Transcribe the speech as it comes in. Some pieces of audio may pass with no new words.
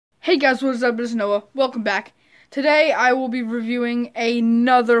Hey guys, what is up? It's Noah. Welcome back. Today I will be reviewing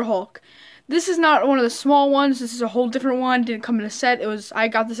another Hulk. This is not one of the small ones. This is a whole different one. Didn't come in a set. I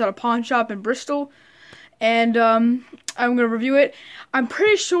got this at a pawn shop in Bristol, and I'm gonna review it. I'm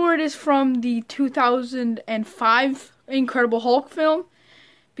pretty sure it is from the 2005 Incredible Hulk film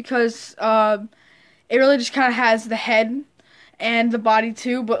because it really just kind of has the head and the body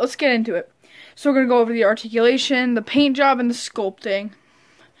too. But let's get into it. So we're gonna go over the articulation, the paint job, and the sculpting.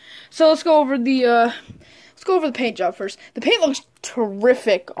 So let's go over the paint job first. The paint looks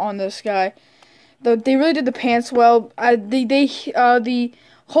terrific on this guy. They really did the pants well. The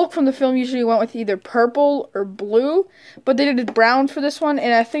Hulk from the film usually went with either purple or blue, but they did it brown for this one,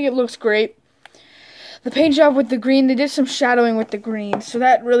 and I think it looks great. The paint job with the green, they did some shadowing with the green, so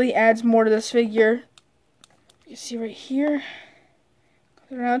that really adds more to this figure. You see right here.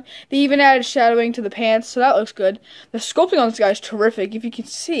 Around. They even added shadowing to the pants, so that looks good. The sculpting on this guy is terrific. If you can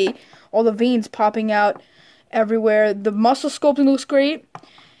see all the veins popping out everywhere, the muscle sculpting looks great,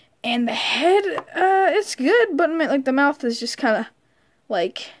 and the head, it's good, but like the mouth is just kind of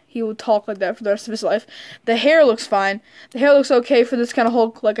like he will talk like that for the rest of his life. The hair looks fine. The hair looks okay for this kind of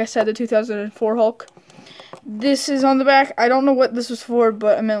Hulk. Like I said, the 2004 Hulk. This is on the back. I don't know what this was for,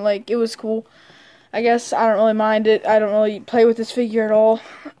 but I mean, like, it was cool. I guess I don't really mind it. I don't really play with this figure at all.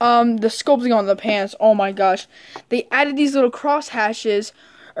 The sculpting on the pants, oh my gosh. They added these little cross hashes,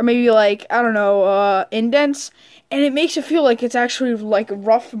 or maybe like, I don't know, indents, and it makes it feel like it's actually like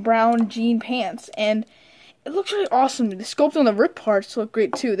rough brown jean pants, and it looks really awesome. The sculpting on the rib parts look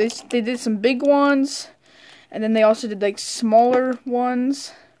great too. They did some big ones, and then they also did like smaller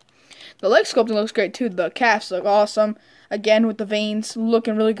ones. The leg sculpting looks great too. The calves look awesome. Again, with the veins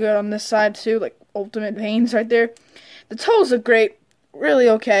looking really good on this side too, like ultimate veins right there. The toes look great, really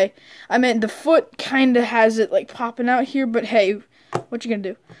okay. I mean, the foot kind of has it like popping out here, but hey, what you gonna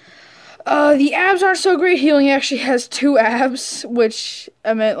do? The abs aren't so great. He only actually has 2 abs, which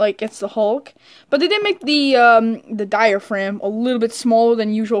I meant like it's the Hulk. But they did make the diaphragm a little bit smaller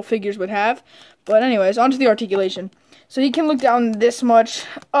than usual figures would have. But anyways, onto the articulation. So he can look down this much,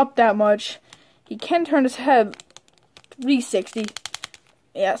 up that much. He can turn his head 360.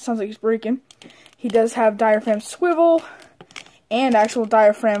 Yeah, sounds like he's breaking. He does have diaphragm swivel and actual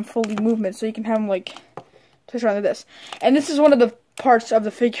diaphragm fully movement, so you can have him like twist around like this. And this is one of the parts of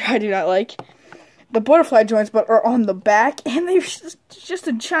the figure I do not like. The butterfly joints, but are on the back, and there's just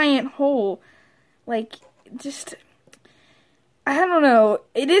a giant hole. Like, just, I don't know.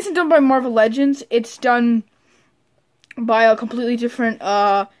 It isn't done by Marvel Legends. It's done by a completely different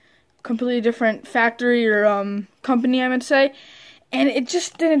factory or company, I meant to say. And it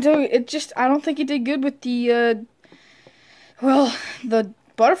just didn't do it. I don't think it did good with the the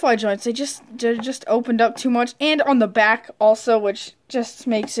butterfly joints. They just opened up too much, and on the back also, which just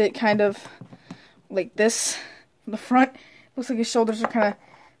makes it kind of like this from the front. Looks like his shoulders are kind of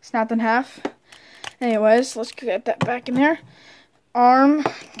snapped in half. Anyways, let's get that back in there. Arm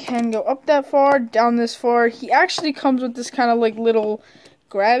can go up that far, down this far. He actually comes with this kind of like little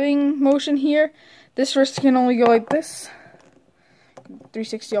grabbing motion here. This wrist can only go like this.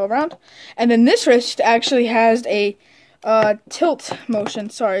 360 all around. And then this wrist actually has a tilt motion.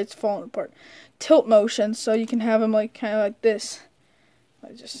 Sorry, it's falling apart. Tilt motion, so you can have him like kind of like this.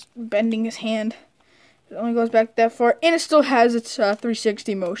 Like just bending his hand. It only goes back that far, and it still has its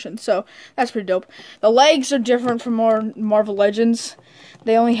 360 motion, so that's pretty dope. The legs are different from more Marvel Legends.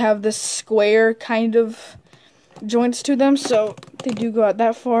 They only have this square kind of joints to them, so they do go out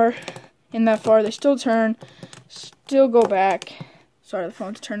that far and that far. They still turn, still go back. Sorry, the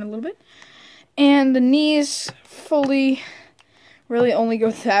phone's turning a little bit. And the knees fully really only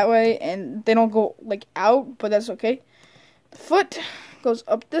go that way, and they don't go like out, but that's okay. The foot goes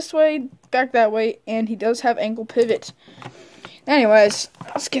up this way, back that way, and he does have ankle pivot. Anyways,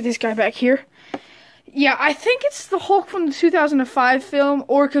 let's get this guy back here. Yeah, I think it's the Hulk from the 2005 film,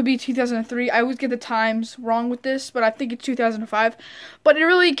 or it could be 2003. I always get the times wrong with this, but I think it's 2005. But it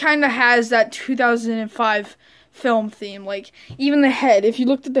really kind of has that 2005 film theme. Like, even the head. If you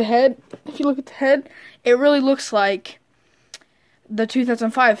look at the head, it really looks like the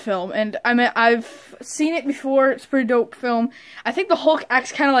 2005 film. And I mean, I've seen it before. It's a pretty dope film. I think the Hulk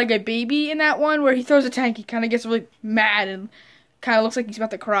acts kind of like a baby in that one, where he throws a tank. He kind of gets really mad and kind of looks like he's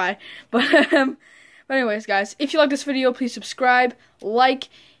about to cry. But anyways, guys, if you like this video, please subscribe, like,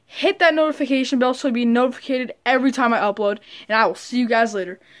 hit that notification bell so you'll be notified every time I upload, and I will see you guys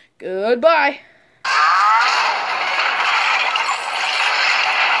later. Goodbye!